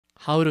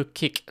How to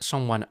kick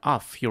someone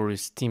off your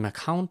Steam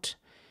account.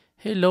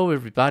 Hello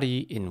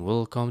everybody and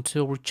welcome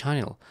to our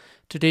channel.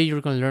 Today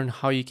you're going to learn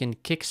how you can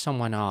kick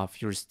someone off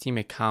your Steam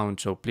account,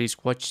 so please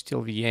watch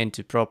till the end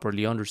to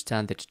properly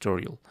understand the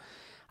tutorial.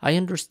 I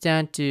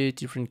understand two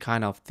different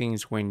kind of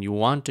things when you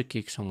want to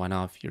kick someone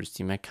off your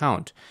Steam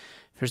account.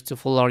 First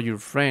of all are your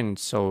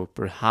friends, so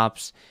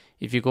perhaps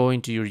if you go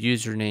into your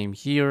username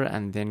here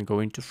and then go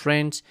into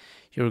friends,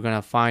 you're going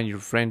to find your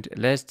friend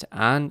list,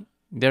 and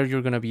there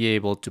you're going to be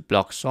able to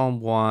block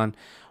someone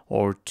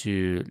or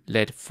to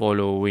let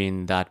follow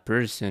in that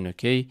person.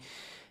 Okay,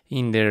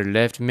 in the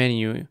left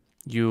menu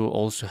you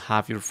also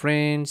have your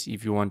friends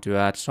if you want to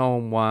add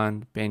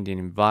someone, pending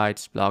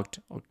invites, blocked,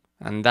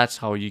 and that's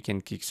how you can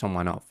kick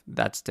someone off.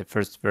 That's the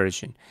first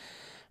version.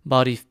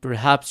 But if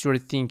perhaps you're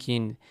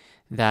thinking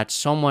that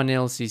someone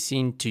else is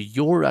into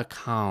your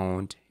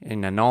account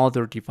in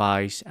another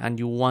device and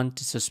you want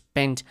to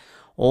suspend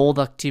all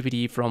the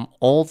activity from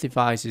all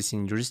devices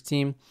in your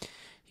Steam,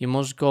 you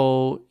must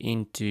go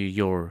into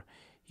your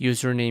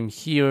username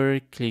here,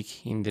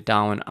 click in the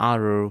down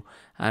arrow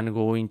and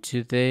go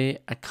into the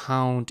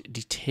account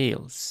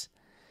details.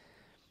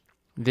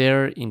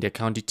 There in the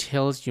account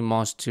details you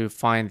must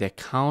find the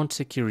account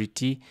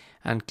security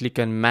and click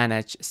on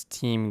manage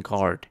Steam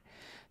guard.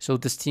 So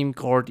the Steam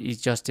guard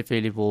is just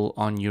available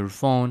on your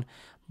phone,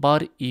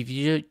 but if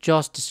you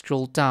just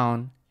scroll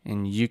down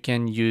and you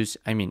can use,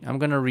 I'm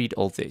gonna read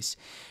all this.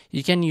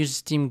 You can use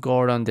Steam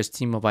Guard on the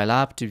Steam mobile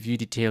app to view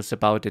details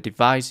about the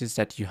devices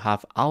that you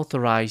have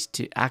authorized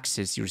to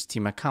access your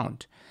Steam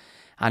account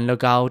and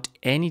log out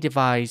any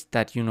device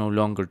that you no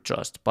longer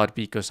trust. But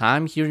because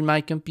I'm here in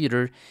my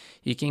computer,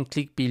 you can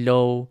click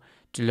below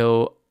to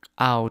log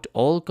out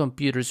all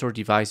computers or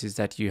devices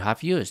that you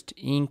have used,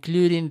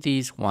 including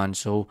this one.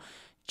 So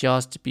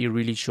just be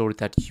really sure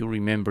that you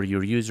remember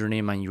your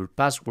username and your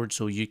password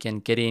so you can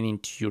get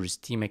into your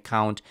Steam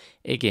account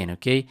again,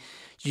 okay?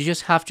 You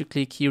just have to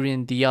click here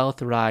in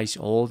deauthorize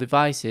all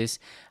devices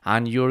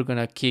and you're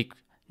gonna kick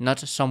not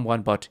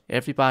someone but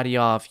everybody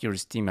off your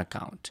Steam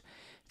account.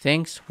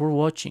 Thanks for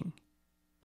watching.